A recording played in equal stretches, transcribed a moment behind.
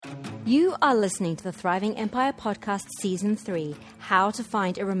You are listening to the Thriving Empire Podcast Season 3, How to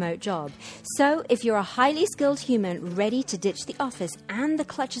Find a Remote Job. So if you're a highly skilled human ready to ditch the office and the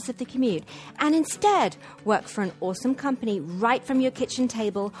clutches of the commute and instead work for an awesome company right from your kitchen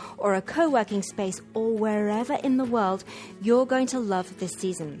table or a co-working space or wherever in the world, you're going to love this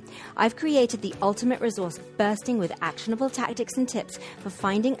season. I've created the ultimate resource bursting with actionable tactics and tips for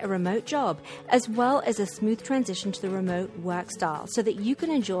finding a remote job, as well as a smooth transition to the remote work style so that you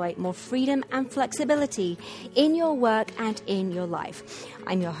can enjoy more freedom and flexibility in your work and in your life.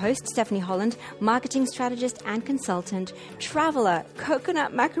 I'm your host, Stephanie Holland, marketing strategist and consultant, traveler,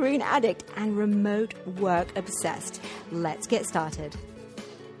 coconut macaroon addict, and remote work obsessed. Let's get started.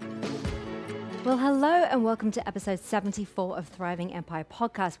 Well, hello and welcome to episode 74 of Thriving Empire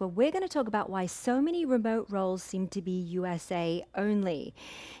Podcast, where we're going to talk about why so many remote roles seem to be USA only.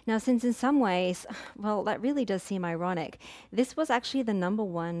 Now, since in some ways, well, that really does seem ironic, this was actually the number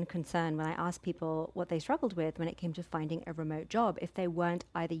one concern when I asked people what they struggled with when it came to finding a remote job, if they weren't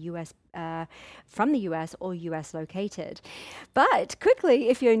either from the US or US located. But quickly,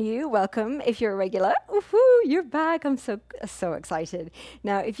 if you're new, welcome. If you're a regular, woohoo, you're back. I'm so excited.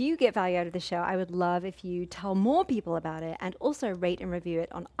 Now, if you get value out of the show, I would love if you tell more people about it and also rate and review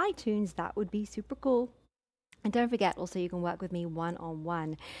it on iTunes. That would be super cool. And don't forget, also, you can work with me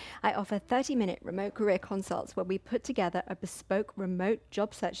one-on-one. I offer 30-minute remote career consults where we put together a bespoke remote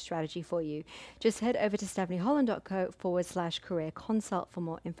job search strategy for you. Just head over to stephanieholland.co/career consult for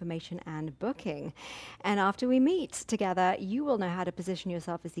more information and booking. And after we meet together, you will know how to position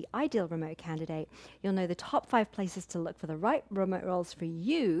yourself as the ideal remote candidate. You'll know the top 5 places to look for the right remote roles for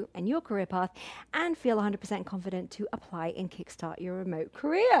you and your career path, and feel 100% confident to apply and kickstart your remote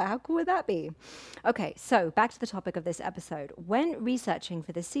career. How cool would that be? Okay, so back to the topic of this episode. When researching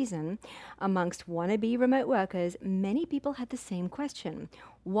for this season amongst wannabe remote workers, many people had the same question.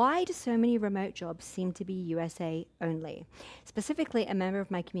 Why do so many remote jobs seem to be USA only? Specifically, a member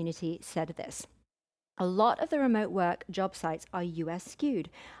of my community said this: a lot of the remote work job sites are US skewed.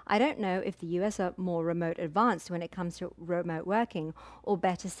 I don't know if the US are more remote advanced when it comes to remote working or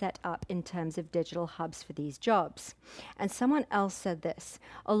better set up in terms of digital hubs for these jobs. And someone else said this: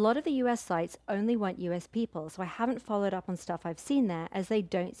 a lot of the US sites only want US people, so I haven't followed up on stuff I've seen there as they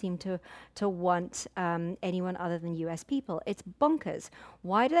don't seem to want anyone other than US people. It's bonkers.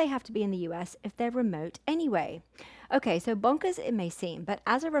 Why do they have to be in the US if they're remote anyway? Okay, so bonkers it may seem, but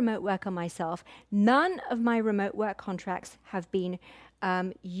as a remote worker myself, none of my remote work contracts have been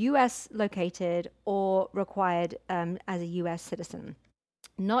US located or required as a US citizen.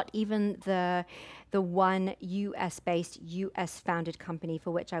 Not even the one US-based, US-founded company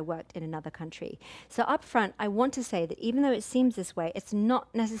for which I worked in another country. So up front, I want to say that even though it seems this way, it's not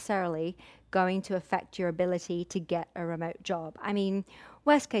necessarily going to affect your ability to get a remote job. I mean,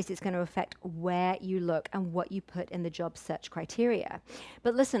 worst case, it's going to affect where you look and what you put in the job search criteria.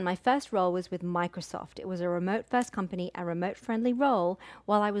 But listen, my first role was with Microsoft. It was a remote-first company, a remote-friendly role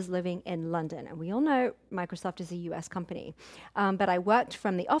while I was living in London. And we all know Microsoft is a US company. But I worked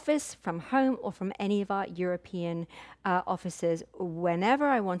from the office, from home, or from any of our European offices whenever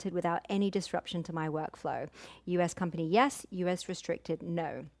I wanted without any disruption to my workflow. US company, yes. US restricted,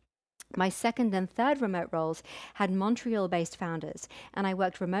 no. My second and third remote roles had Montreal-based founders, and I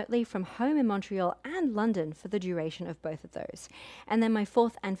worked remotely from home in Montreal and London for the duration of both of those. And then my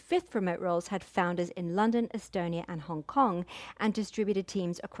fourth and fifth remote roles had founders in London, Estonia, and Hong Kong, and distributed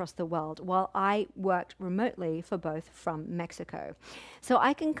teams across the world, while I worked remotely for both from Mexico. So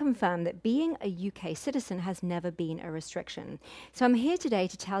I can confirm that being a UK citizen has never been a restriction. So I'm here today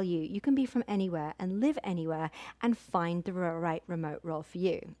to tell you, you can be from anywhere and live anywhere and find the right remote role for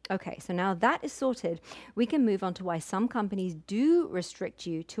you. Okay, so now that is sorted, we can move on to why some companies do restrict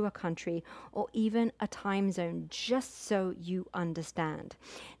you to a country or even a time zone, just so you understand.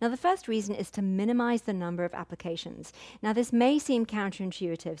 Now, the first reason is to minimize the number of applications. Now, this may seem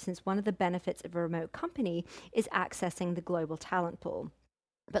counterintuitive since one of the benefits of a remote company is accessing the global talent pool.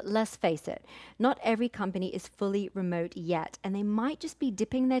 But let's face it, not every company is fully remote yet, and they might just be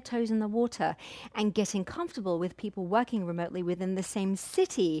dipping their toes in the water and getting comfortable with people working remotely within the same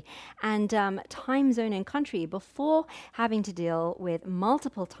city and time zone and country before having to deal with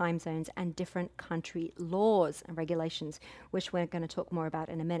multiple time zones and different country laws and regulations, which we're going to talk more about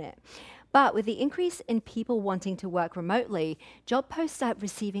in a minute. But with the increase in people wanting to work remotely, job posts are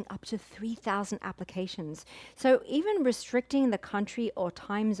receiving up to 3,000 applications. So even restricting the country or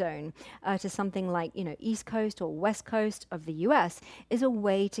time zone to something like, East Coast or West Coast of the US is a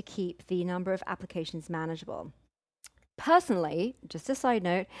way to keep the number of applications manageable. Personally, just a side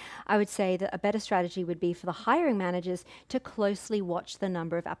note, I would say that a better strategy would be for the hiring managers to closely watch the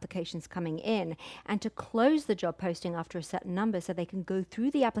number of applications coming in and to close the job posting after a certain number so they can go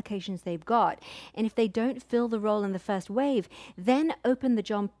through the applications they've got. And if they don't fill the role in the first wave, then open the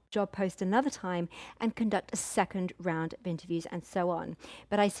job post another time and conduct a second round of interviews and so on.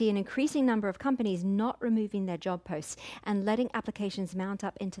 But I see an increasing number of companies not removing their job posts and letting applications mount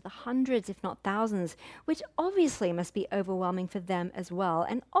up into the hundreds, if not thousands, which obviously must be overwhelming for them as well,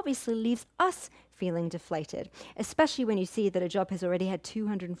 and obviously leaves us feeling deflated, especially when you see that a job has already had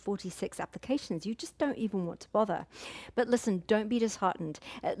 246 applications. You just don't even want to bother. But listen, don't be disheartened.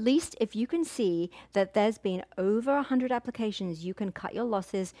 At least if you can see that there's been over 100 applications, you can cut your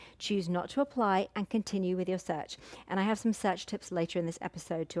losses, choose not to apply, and continue with your search. And I have some search tips later in this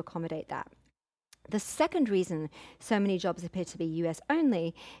episode to accommodate that. The second reason so many jobs appear to be US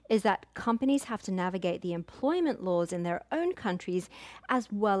only is that companies have to navigate the employment laws in their own countries as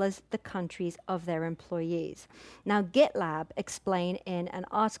well as the countries of their employees. Now, GitLab explain in an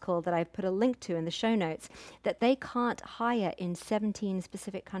article that I've put a link to in the show notes that they can't hire in 17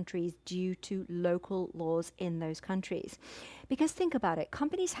 specific countries due to local laws in those countries. Because think about it,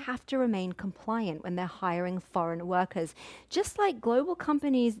 companies have to remain compliant when they're hiring foreign workers, just like global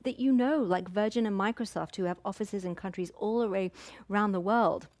companies that you know, like Virgin and Microsoft, who have offices in countries all the way around the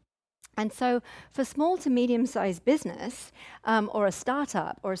world. And so for small to medium-sized business or a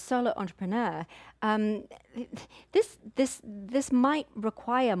startup or a solo entrepreneur, this might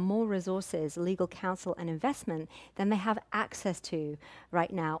require more resources, legal counsel, and investment than they have access to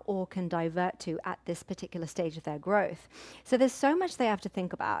right now or can divert to at this particular stage of their growth. So there's so much they have to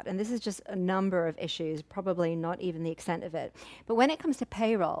think about, and this is just a number of issues, probably not even the extent of it. But when it comes to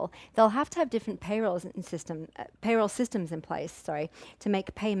payroll, they'll have to have different payroll systems in place, to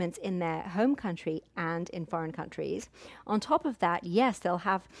make payments in their home country and in foreign countries. On top of that, yes, they'll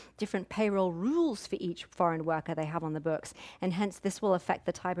have different payroll rules for each foreign worker they have on the books, and hence this will affect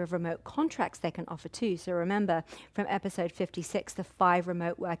the type of remote contracts they can offer too. So remember from episode 56, the 5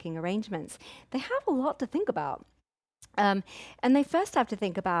 remote working arrangements. They have a lot to think about. And they first have to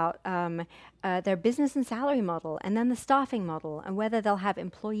think about their business and salary model, and then the staffing model, and whether they'll have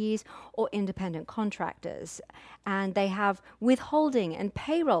employees or independent contractors. And they have withholding and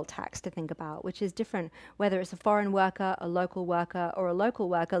payroll tax to think about, which is different whether it's a foreign worker, a local worker, or a local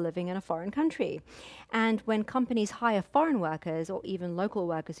worker living in a foreign country. And when companies hire foreign workers or even local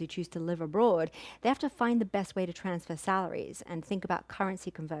workers who choose to live abroad, they have to find the best way to transfer salaries and think about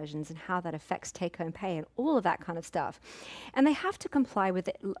currency conversions and how that affects take-home pay and all of that kind of stuff. And they have to comply with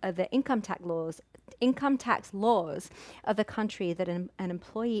the income tax laws of the country that an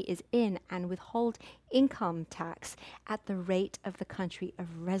employee is in and withhold income tax at the rate of the country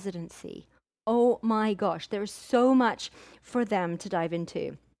of residency. Oh my gosh, there is so much for them to dive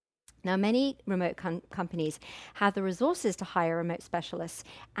into. Now, many remote companies have the resources to hire remote specialists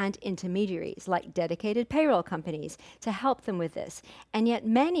and intermediaries, like dedicated payroll companies, to help them with this. And yet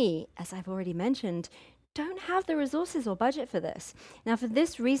many, as I've already mentioned, don't have the resources or budget for this. Now, for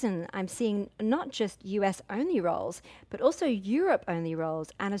this reason, I'm seeing not just US-only roles, but also Europe-only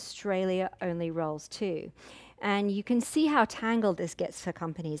roles and Australia-only roles too. And you can see how tangled this gets for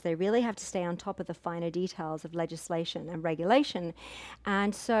companies. They really have to stay on top of the finer details of legislation and regulation.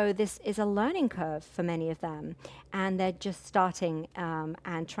 And so this is a learning curve for many of them. And they're just starting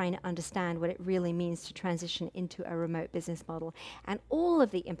and trying to understand what it really means to transition into a remote business model and all of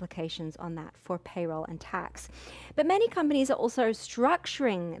the implications on that for payroll and tax. But many companies are also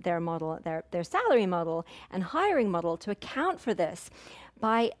structuring their model, their salary model and hiring model to account for this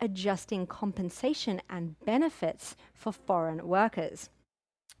by adjusting compensation and benefits for foreign workers.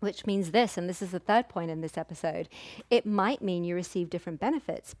 Which means this, and this is the third point in this episode, it might mean you receive different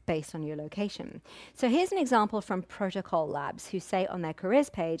benefits based on your location. So here's an example from Protocol Labs, who say on their careers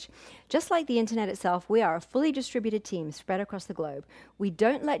page, just like the internet itself, we are a fully distributed team spread across the globe. We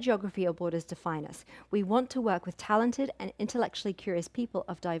don't let geography or borders define us. We want to work with talented and intellectually curious people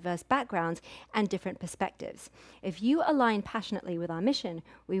of diverse backgrounds and different perspectives. If you align passionately with our mission,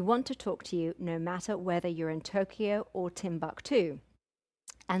 we want to talk to you no matter whether you're in Tokyo or Timbuktu.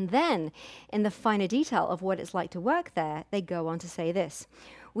 And then, in the finer detail of what it's like to work there, they go on to say this.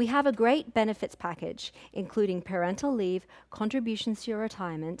 We have a great benefits package, including parental leave, contributions to your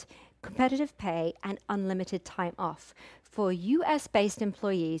retirement, competitive pay, and unlimited time off. For US-based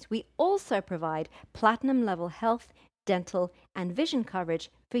employees, we also provide platinum-level health, dental, and vision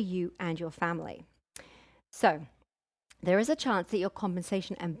coverage for you and your family. So, there is a chance that your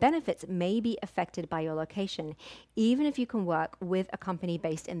compensation and benefits may be affected by your location, even if you can work with a company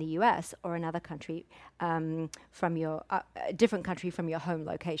based in the US or another country from your different country from your home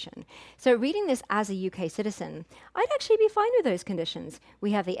location. So reading this as a UK citizen, I'd actually be fine with those conditions.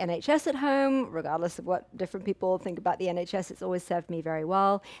 We have the NHS at home, regardless of what different people think about the NHS, it's always served me very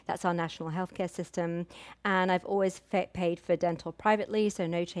well. That's our national healthcare system. And I've always paid for dental privately, so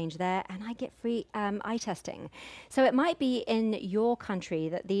no change there. And I get free eye testing. So it might be in your country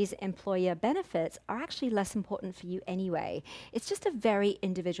that these employer benefits are actually less important for you anyway. It's just a very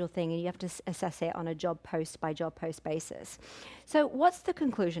individual thing, and you have to assess it on a job post by job post basis. So what's the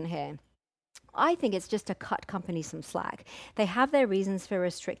conclusion here? I think it's just to cut companies some slack. They have their reasons for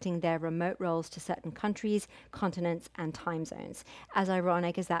restricting their remote roles to certain countries, continents, and time zones. As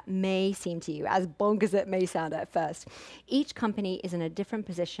ironic as that may seem to you, as bonkers as it may sound at first, each company is in a different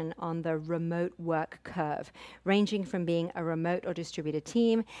position on the remote work curve, ranging from being a remote or distributed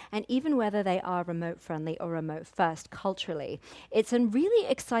team, and even whether they are remote friendly or remote first culturally. It's a really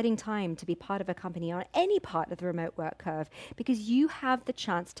exciting time to be part of a company on any part of the remote work curve, because you have the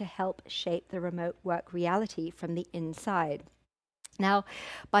chance to help shape the remote work reality from the inside. Now,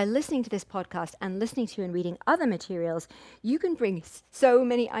 by listening to this podcast and listening to and reading other materials, you can bring so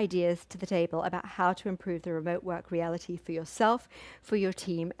many ideas to the table about how to improve the remote work reality for yourself, for your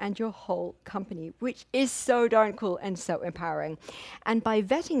team, and your whole company, which is so darn cool and so empowering. And by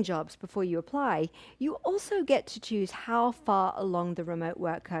vetting jobs before you apply, you also get to choose how far along the remote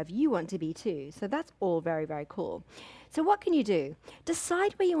work curve you want to be too. So that's all very, very cool. So what can you do?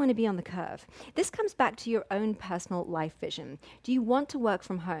 Decide where you want to be on the curve. This comes back to your own personal life vision. Do you want to work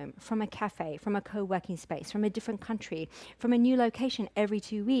from home, from a cafe, from a co-working space, from a different country, from a new location every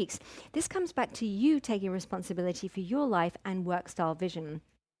 2 weeks? This comes back to you taking responsibility for your life and work style vision,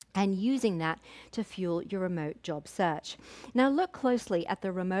 and using that to fuel your remote job search. Now look closely at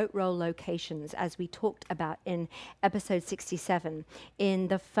the remote role locations as we talked about in episode 67, in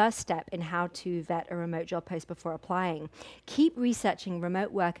the first step in how to vet a remote job post before applying. Keep researching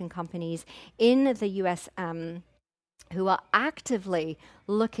remote work and companies in the US who are actively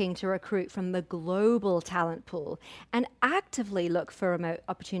looking to recruit from the global talent pool, and actively look for remote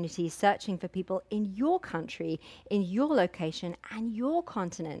opportunities, searching for people in your country, in your location, and your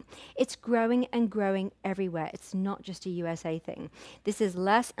continent. It's growing and growing everywhere. It's not just a USA thing. This is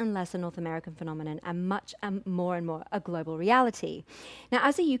less and less a North American phenomenon, and much and more a global reality. Now,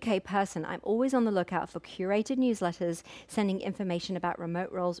 as a UK person, I'm always on the lookout for curated newsletters sending information about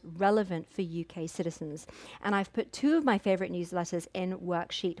remote roles relevant for UK citizens. And I've put 2 of my favorite newsletters in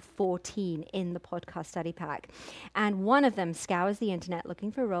worksheet 14 in the podcast study pack. And one of them scours the internet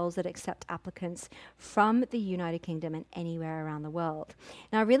looking for roles that accept applicants from the United Kingdom and anywhere around the world.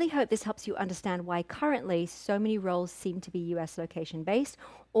 Now, I really hope this helps you understand why currently so many roles seem to be US location based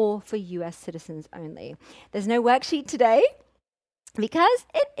or for US citizens only. There's no worksheet today, because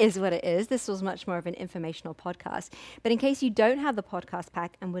it is what it is. This was much more of an informational podcast. But in case you don't have the podcast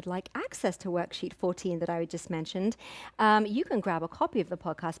pack and would like access to worksheet 14 that I just mentioned, you can grab a copy of the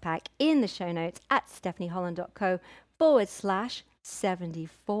podcast pack in the show notes at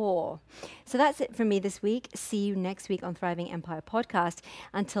stephanieholland.co/74. So that's it from me this week. See you next week on Thriving Empire Podcast.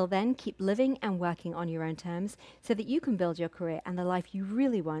 Until then, keep living and working on your own terms so that you can build your career and the life you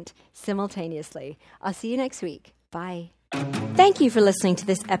really want simultaneously. I'll see you next week. Bye. Thank you for listening to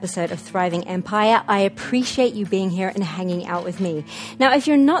this episode of Thriving Empire. I appreciate you being here and hanging out with me. Now, if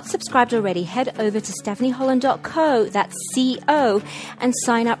you're not subscribed already, head over to stephanieholland.co, that's C-O, and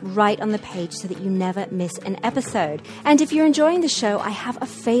sign up right on the page so that you never miss an episode. And if you're enjoying the show, I have a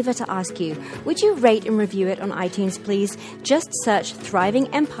favor to ask you. Would you rate and review it on iTunes, please? Just search Thriving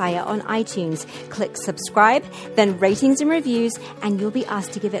Empire on iTunes. Click subscribe, then ratings and reviews, and you'll be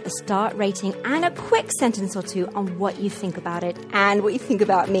asked to give it a star rating and a quick sentence or two on what you think about it and what you think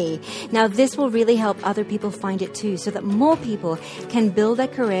about me. Now, this will really help other people find it too, so that more people can build their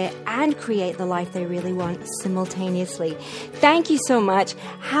career and create the life they really want simultaneously. Thank you so much.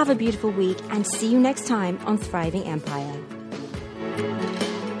 Have a beautiful week and see you next time on Thriving Empire.